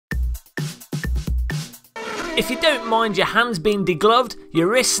If you don't mind your hands being degloved, your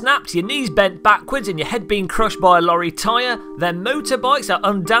wrists snapped, your knees bent backwards and your head being crushed by a lorry tyre, then motorbikes are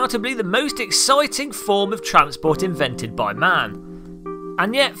undoubtedly the most exciting form of transport invented by man.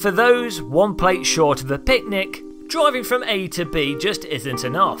 And yet for those one plate short of a picnic, driving from A to B just isn't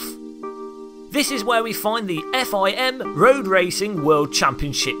enough. This is where we find the FIM Road Racing World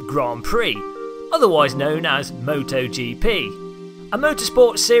Championship Grand Prix, otherwise known as MotoGP. A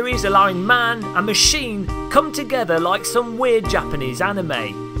motorsport series allowing man and machine come together like some weird Japanese anime.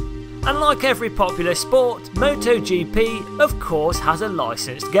 And like every popular sport, MotoGP of course has a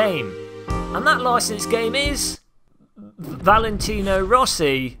licensed game. And that licensed game is Valentino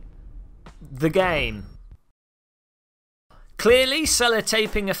Rossi The Game. Clearly,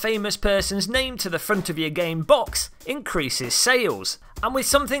 sellotaping a famous person's name to the front of your game box increases sales. And with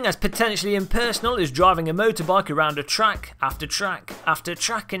something as potentially impersonal as driving a motorbike around a track after track after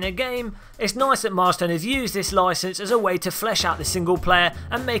track in a game, it's nice that Milestone has used this license as a way to flesh out the single player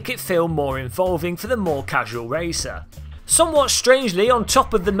and make it feel more involving for the more casual racer. Somewhat strangely, on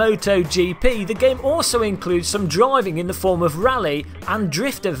top of the MotoGP, the game also includes some driving in the form of rally and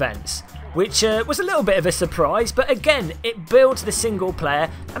drift events, which was a little bit of a surprise, but again, it builds the single player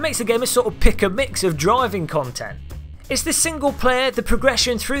and makes the game a sort of pick and mix of driving content. It's the single player, the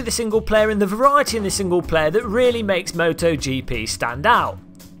progression through the single player and the variety in the single player that really makes MotoGP stand out.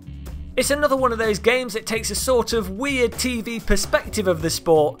 It's another one of those games that takes a sort of weird TV perspective of the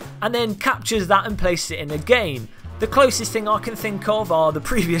sport and then captures that and places it in a game. The closest thing I can think of are the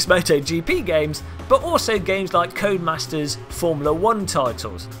previous MotoGP games, but also games like Codemasters' Formula 1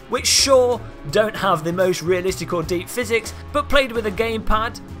 titles, which sure don't have the most realistic or deep physics, but played with a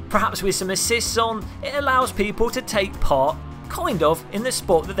gamepad, perhaps with some assists on, it allows people to take part, kind of, in the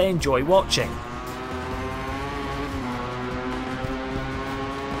sport that they enjoy watching.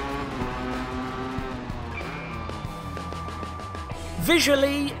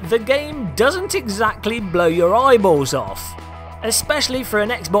 Visually, the game doesn't exactly blow your eyeballs off, especially for an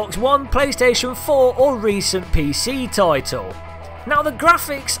Xbox One, PlayStation 4 or recent PC title. Now the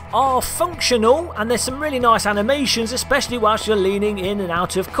graphics are functional and there's some really nice animations, especially whilst you're leaning in and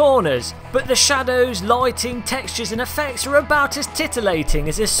out of corners, but the shadows, lighting, textures and effects are about as titillating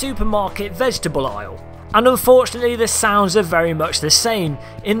as a supermarket vegetable aisle. And unfortunately the sounds are very much the same,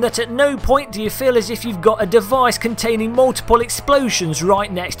 in that at no point do you feel as if you've got a device containing multiple explosions right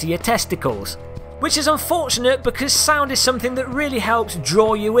next to your testicles. Which is unfortunate because sound is something that really helps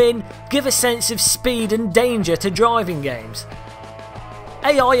draw you in, give a sense of speed and danger to driving games.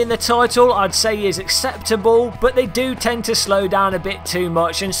 AI in the title I'd say is acceptable, but they do tend to slow down a bit too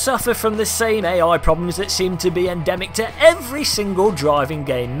much and suffer from the same AI problems that seem to be endemic to every single driving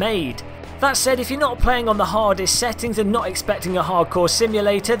game made. That said, if you're not playing on the hardest settings and not expecting a hardcore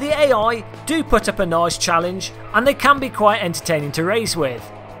simulator, the AI do put up a nice challenge and they can be quite entertaining to race with.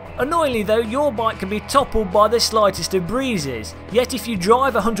 Annoyingly though, your bike can be toppled by the slightest of breezes, yet if you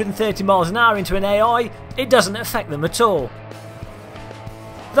drive 130 miles an hour into an AI, it doesn't affect them at all.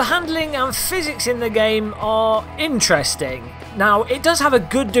 The handling and physics in the game are interesting. Now, it does have a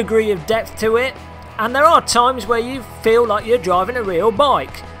good degree of depth to it, and there are times where you feel like you're driving a real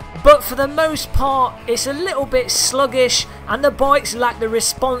bike. But for the most part, it's a little bit sluggish and the bikes lack the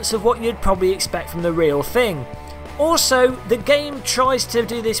response of what you'd probably expect from the real thing. Also, the game tries to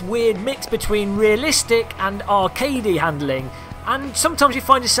do this weird mix between realistic and arcadey handling, and sometimes you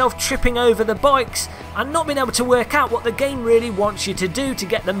find yourself tripping over the bikes and not being able to work out what the game really wants you to do to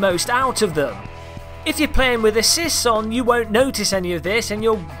get the most out of them. If you're playing with assists on, you won't notice any of this and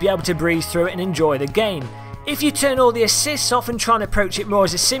you'll be able to breeze through it and enjoy the game. If you turn all the assists off and try and approach it more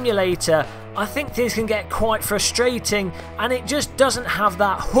as a simulator, I think things can get quite frustrating and it just doesn't have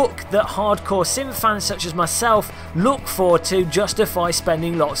that hook that hardcore sim fans such as myself look for to justify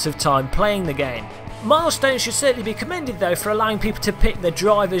spending lots of time playing the game. Milestone should certainly be commended though for allowing people to pick the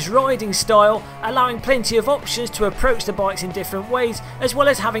driver's riding style, allowing plenty of options to approach the bikes in different ways, as well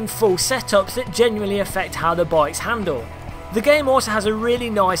as having full setups that genuinely affect how the bikes handle. The game also has a really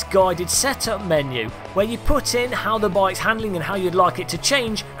nice guided setup menu where you put in how the bike's handling and how you'd like it to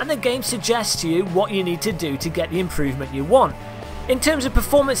change, and the game suggests to you what you need to do to get the improvement you want. In terms of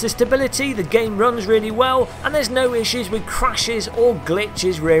performance and stability, the game runs really well and there's no issues with crashes or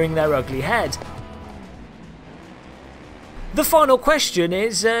glitches rearing their ugly head. The final question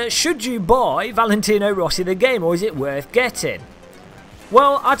is, should you buy Valentino Rossi The Game, or is it worth getting?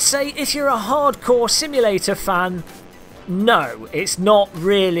 Well, I'd say if you're a hardcore simulator fan, no, it's not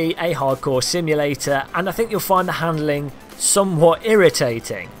really a hardcore simulator, and I think you'll find the handling somewhat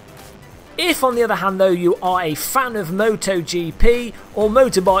irritating. If on the other hand though you are a fan of MotoGP or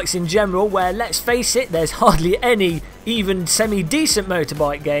motorbikes in general, where let's face it, there's hardly any even semi-decent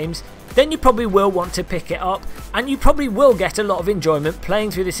motorbike games, then you probably will want to pick it up, and you probably will get a lot of enjoyment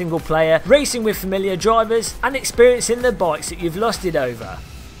playing through the single player, racing with familiar drivers and experiencing the bikes that you've lusted over.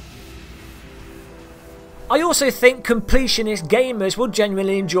 I also think completionist gamers will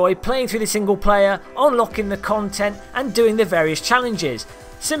genuinely enjoy playing through the single player, unlocking the content and doing the various challenges.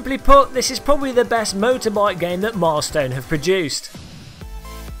 Simply put, this is probably the best motorbike game that Milestone have produced.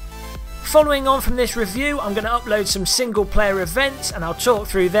 Following on from this review, I'm going to upload some single player events and I'll talk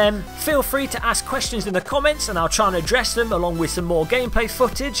through them. Feel free to ask questions in the comments and I'll try and address them along with some more gameplay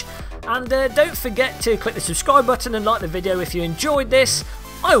footage. And don't forget to click the subscribe button and like the video if you enjoyed this.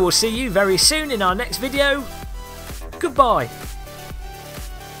 I will see you very soon in our next video. Goodbye.